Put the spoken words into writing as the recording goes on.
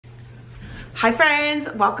Hi friends,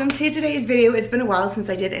 welcome to today's video. It's been a while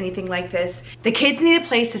since I did anything like this. The kids need a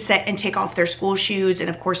place to sit and take off their school shoes and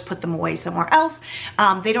of course put them away somewhere else.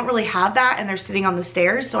 They don't really have that and they're sitting on the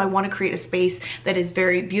stairs, so I want to create a space that is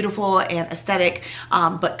very beautiful and aesthetic,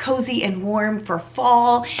 but cozy and warm for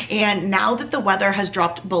fall. And now that the weather has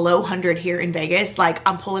dropped below 100 here in Vegas, like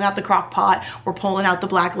I'm pulling out the crock pot, we're pulling out the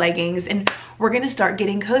black leggings, and we're gonna start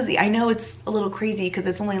getting cozy. I know it's a little crazy because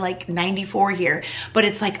it's only like 94 here, but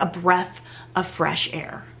it's like a breath of fresh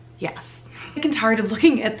air. Yes. I'm tired of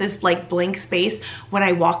looking at this like blank space when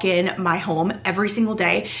I walk in my home every single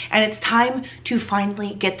day, and it's time to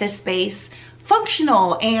finally get this space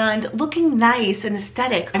functional and looking nice and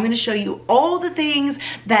aesthetic. I'm going to show you all the things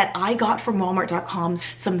that I got from Walmart.com,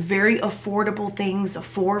 some very affordable things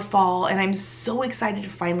for fall, and I'm so excited to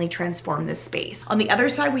finally transform this space. On the other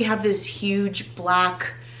side, we have this huge black,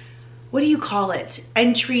 what do you call it?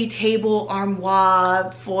 Entry table,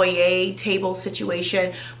 armoire, foyer table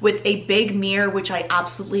situation with a big mirror, which I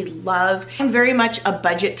absolutely love. I'm very much a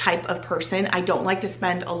budget type of person. I don't like to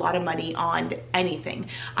spend a lot of money on anything.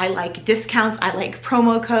 I like discounts, I like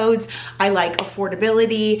promo codes, I like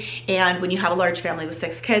affordability, and when you have a large family with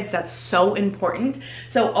 6 kids, that's so important.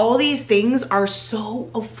 So all these things are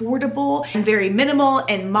so affordable and very minimal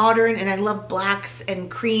and modern, and I love blacks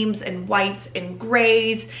and creams and whites and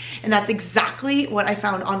grays, and that's exactly what I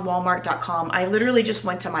found on Walmart.com. I literally just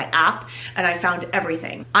went to my app and I found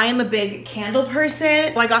everything. I am a big candle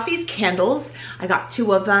person. So I got these candles. I got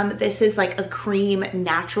 2 of them. This is like a cream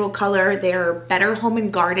natural color. They're Better Home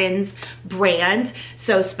 & Gardens brand,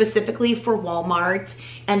 so specifically for Walmart,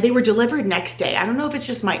 and they were delivered next day. I don't know if it's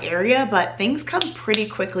just my area, but things come pretty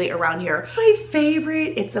quickly around here. My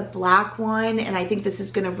favorite, it's a black one, and I think this is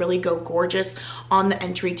gonna really go gorgeous on the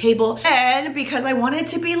entry table. And because I wanted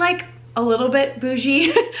to be like a little bit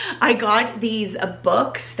bougie, I got these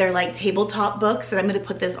books. They're like tabletop books, and I'm gonna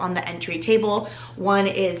put this on the entry table. One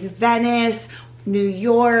is Venice, New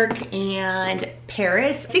York, and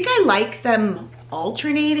Paris. I think I like them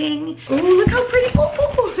alternating. Oh, look how pretty.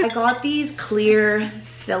 Oh, I got these clear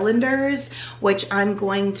cylinders, which I'm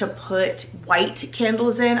going to put white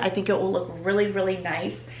candles in. I think it will look really, really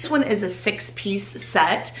nice. This one is a 6-piece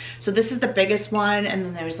set. So this is the biggest one, and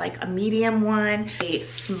then there's like a medium one, a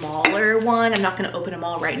smaller one. I'm not gonna open them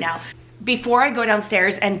all right now. Before I go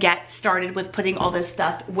downstairs and get started with putting all this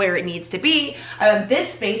stuff where it needs to be,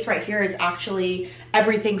 this space right here is actually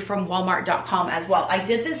everything from Walmart.com as well. I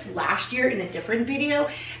did this last year in a different video,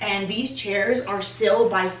 and these chairs are still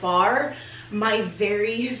by far my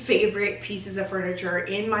very favorite pieces of furniture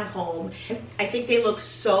in my home. I think they look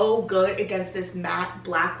so good against this matte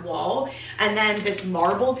black wall. And then this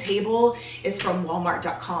marble table is from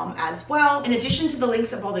Walmart.com as well. In addition to the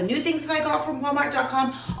links of all the new things that I got from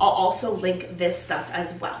Walmart.com, I'll also link this stuff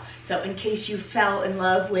as well. So in case you fell in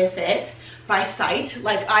love with it by sight,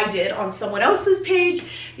 like I did on someone else's page,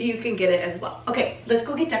 you can get it as well. Okay, let's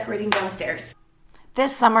go get decorating downstairs.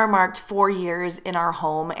 This summer marked 4 years in our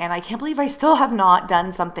home, and I can't believe I still have not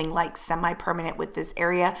done something like semi-permanent with this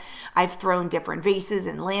area. I've thrown different vases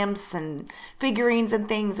and lamps and figurines and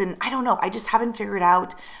things, and I don't know, I just haven't figured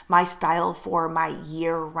out my style for my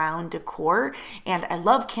year-round decor. And I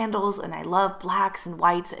love candles, and I love blacks and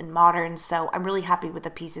whites and moderns, so I'm really happy with the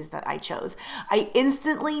pieces that I chose. I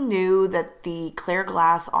instantly knew that the clear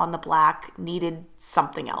glass on the black needed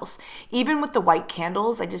something else. Even with the white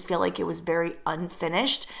candles, I just feel like it was very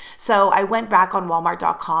unfinished. So I went back on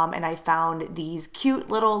Walmart.com and I found these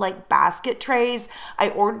cute little like basket trays. I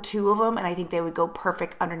ordered 2 of them, and I think they would go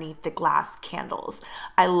perfect underneath the glass candles.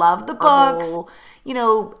 I love the books, you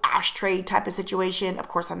know, ashtray type of situation. Of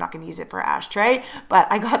course, I'm not going to use it for an ashtray, but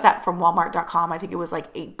I got that from Walmart.com. I think it was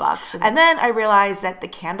like $8. And then I realized that the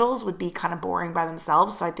candles would be kind of boring by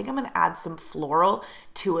themselves, so I think I'm going to add some floral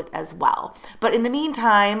to it as well. But in the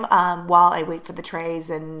meantime, while I wait for the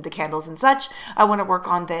trays and the candles and such, I want to work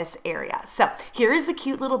on this area. So here is the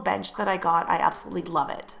cute little bench that I got. I absolutely love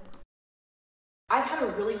it. I've had a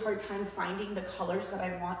really hard time finding the colors that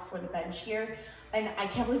I want for the bench here, and I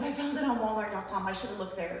can't believe I found it on Walmart.com. I should have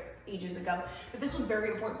looked there ages ago, but this was very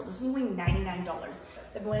affordable. This was only $99.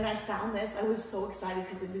 And when I found this, I was so excited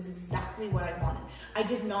because it is exactly what I wanted. I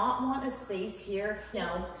did not want a space here, you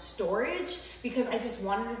know, storage, because I just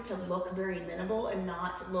wanted it to look very minimal and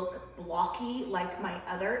not look blocky like my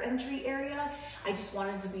other entry area. I just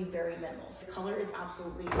wanted it to be very minimal. The color is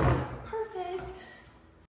absolutely perfect.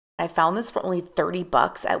 I found this for only 30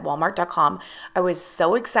 bucks at Walmart.com. I was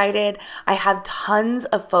so excited. I have tons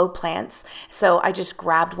of faux plants, so I just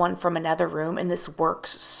grabbed one from another room, and this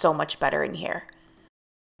works so much better in here.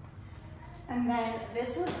 And then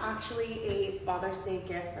this was actually a Father's Day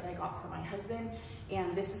gift that I got for my husband.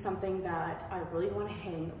 And this is something that I really want to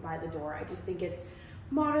hang by the door. I just think it's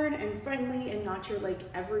modern and friendly and not your like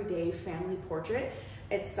everyday family portrait.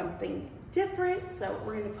 It's something different. So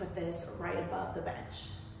we're gonna put this right above the bench.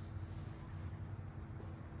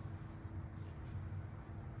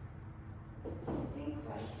 I think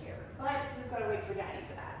right here, but we've got to wait for Daddy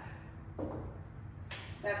for that.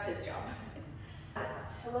 That's his job. Add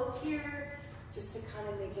a pillow here, just to kind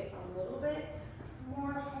of make it a little bit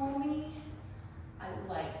more homey. I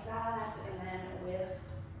like that. And then with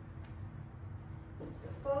the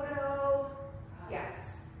photo,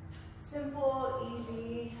 yes, simple,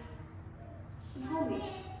 easy, and homey.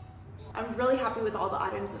 I'm really happy with all the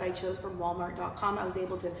items that I chose from Walmart.com. I was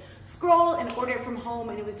able to scroll and order it from home,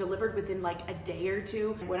 and it was delivered within like a day or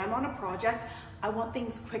two. When I'm on a project, I want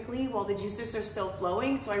things quickly while the juices are still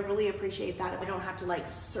flowing, so I really appreciate that. I don't have to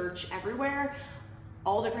like search everywhere.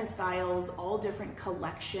 All different styles, all different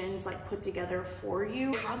collections like put together for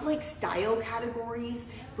you. I have like style categories,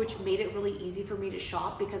 which made it really easy for me to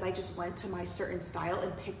shop because I just went to my certain style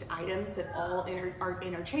and picked items that all are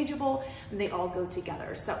interchangeable and they all go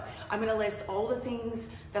together. So I'm gonna list all the things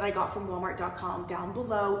that I got from Walmart.com down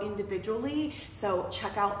below individually. So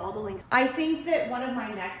check out all the links. I think that one of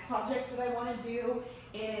my next projects that I wanna do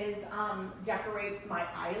is decorate my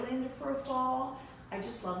island for fall. I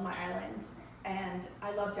just love my island, and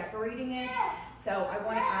I love decorating it. So I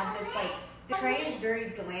want to add this, like, the tray is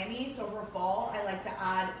very glammy, so for fall, I like to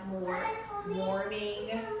add more warming.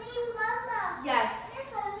 Yes.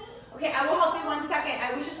 Okay, I will help you 1 second.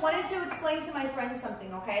 I just wanted to explain to my friends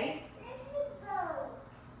something, okay?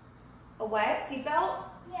 A what? Seatbelt?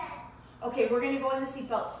 Yeah. Okay, we're gonna go in the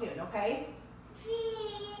seatbelt soon, okay?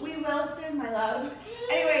 We will soon, my love.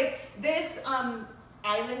 Anyways, this,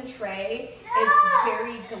 island tray is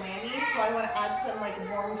very glammy, so I want to add some like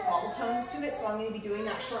warm fall tones to it, so I'm going to be doing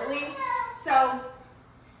that shortly. So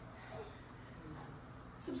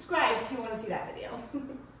subscribe if you want to see that video.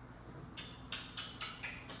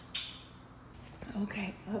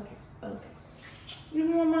 Okay.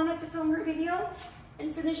 You want Mama to film her video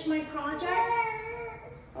and finish my project?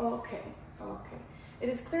 Okay. It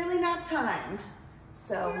is clearly nap time,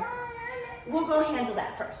 so we'll go handle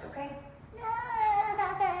that first, okay?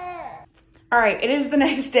 All right, it is the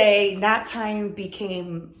next day. Nap time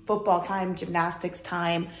became football time, gymnastics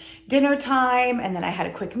time, dinner time, and then I had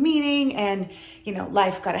a quick meeting and, you know,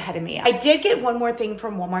 life got ahead of me. I did get one more thing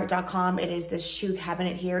from Walmart.com. It is this shoe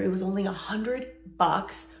cabinet here. It was only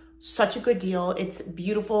 $100. Such a good deal. It's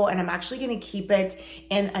beautiful, and I'm actually gonna keep it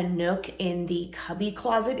in a nook in the cubby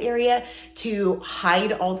closet area to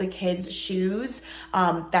hide all the kids' shoes.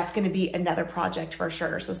 That's gonna be another project for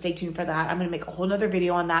sure, so stay tuned for that. I'm gonna make a whole nother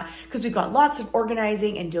video on that because we've got lots of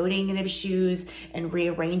organizing and donating of shoes and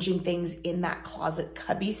rearranging things in that closet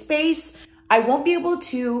cubby space. I won't be able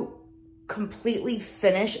to completely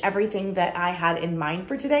finish everything that I had in mind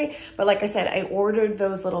for today. But like I said, I ordered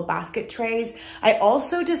those little basket trays. I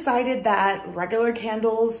also decided that regular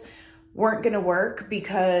candles weren't gonna work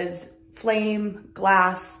because flame,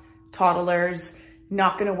 glass, toddlers,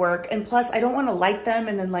 not gonna work. And plus I don't wanna light them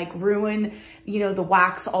and then like ruin, you know, the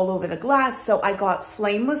wax all over the glass. So I got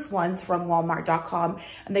flameless ones from Walmart.com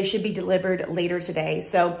and they should be delivered later today.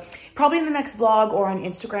 So probably in the next vlog or on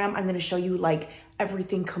Instagram, I'm gonna show you like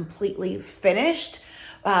everything completely finished.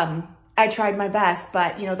 I tried my best,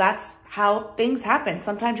 but you know, that's how things happen.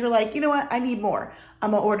 Sometimes you're like, you know what, I need more.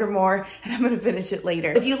 I'm gonna order more and I'm gonna finish it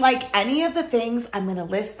later. If you like any of the things, I'm gonna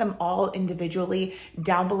list them all individually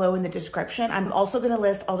down below in the description. I'm also gonna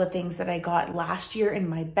list all the things that I got last year in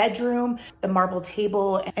my bedroom, the marble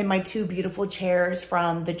table, and my 2 beautiful chairs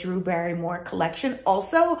from the Drew Barrymore collection.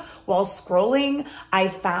 Also, while scrolling, I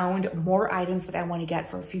found more items that I wanna get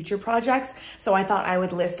for future projects. So I thought I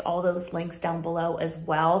would list all those links down below as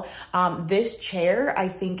well. This chair I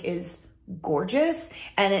think is gorgeous,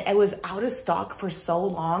 and it was out of stock for so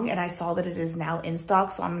long, and I saw that it is now in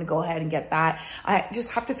stock, so I'm gonna go ahead and get that. I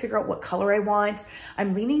just have to figure out what color I want.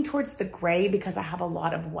 I'm leaning towards the gray because I have a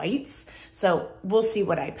lot of whites, so we'll see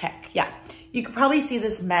what I pick. Yeah, you can probably see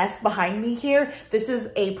this mess behind me here. This is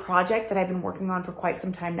a project that I've been working on for quite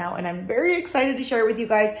some time now, and I'm very excited to share it with you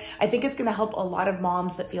guys. I think it's gonna help a lot of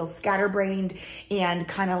moms that feel scatterbrained and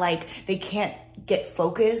kind of like they can't get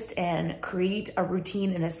focused and create a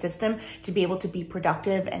routine and a system to be able to be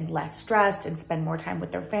productive and less stressed and spend more time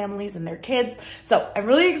with their families and their kids. So I'm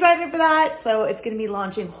really excited for that. So it's going to be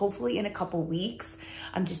launching hopefully in a couple weeks.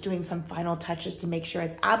 I'm just doing some final touches to make sure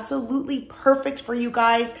it's absolutely perfect for you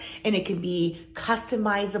guys and it can be be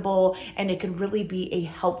customizable, and it can really be a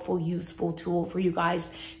helpful, useful tool for you guys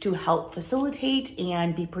to help facilitate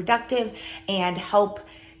and be productive and help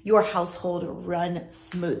your household run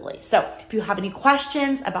smoothly. So if you have any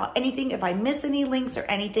questions about anything, if I miss any links or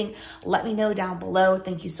anything, let me know down below.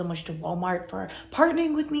 Thank you so much to Walmart for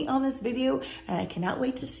partnering with me on this video, and I cannot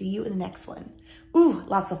wait to see you in the next one. Ooh,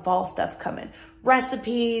 lots of fall stuff coming.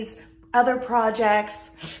 Recipes, other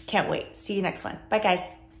projects. Can't wait. See you next one. Bye,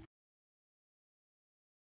 guys.